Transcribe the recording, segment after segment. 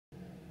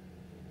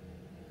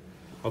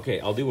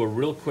Okay, I'll do a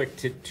real quick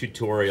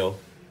tutorial.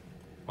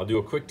 I'll do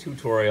a quick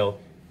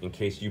tutorial in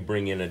case you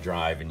bring in a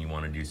drive and you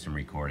want to do some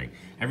recording.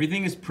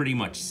 Everything is pretty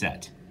much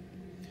set.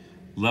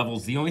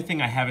 Levels, the only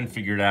thing I haven't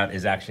figured out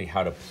is actually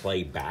how to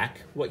play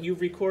back what you've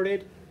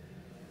recorded,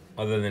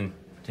 other than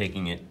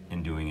taking it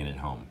and doing it at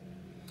home.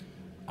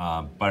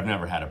 But I've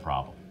never had a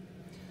problem.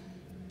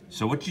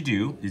 So what you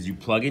do is you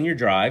plug in your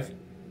drive,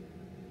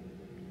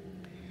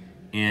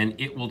 and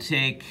it will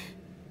take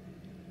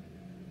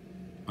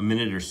a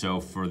minute or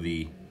so for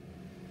the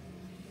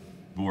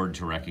board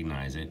to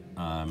recognize it.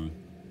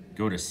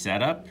 Go to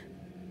Setup,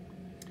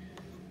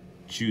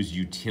 choose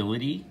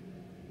Utility,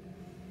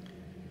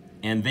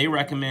 and they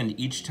recommend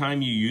each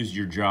time you use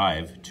your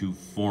drive to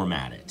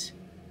format it.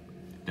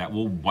 That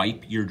will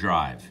wipe your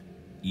drive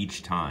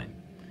each time.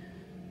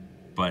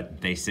 But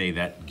they say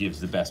that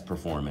gives the best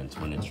performance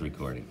when it's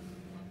recording.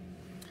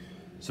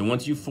 So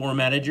once you've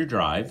formatted your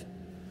drive,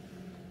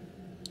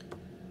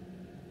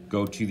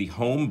 go to the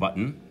Home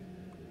button,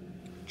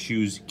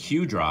 choose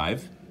Q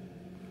Drive,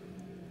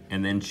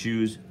 and then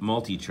choose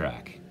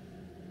Multi-Track.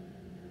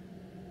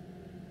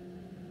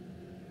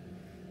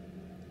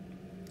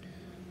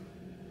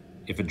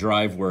 If a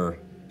drive were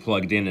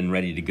plugged in and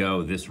ready to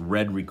go, this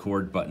red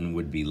record button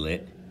would be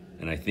lit,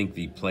 and I think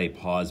the play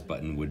pause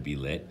button would be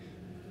lit.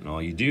 And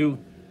all you do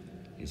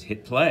is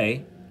hit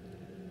play,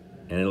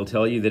 and it'll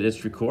tell you that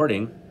it's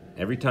recording.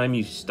 Every time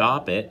you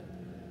stop it,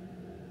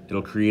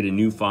 it'll create a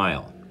new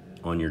file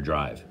on your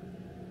drive.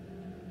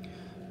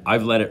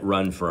 I've let it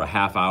run for a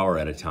half hour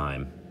at a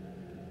time,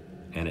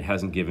 and it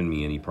hasn't given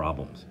me any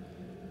problems.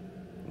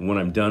 When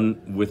I'm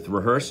done with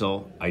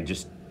rehearsal, I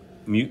just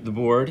mute the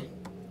board,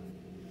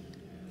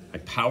 I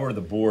power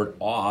the board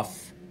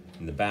off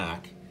in the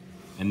back,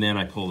 and then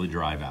I pull the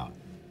drive out.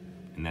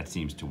 And that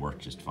seems to work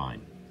just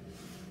fine.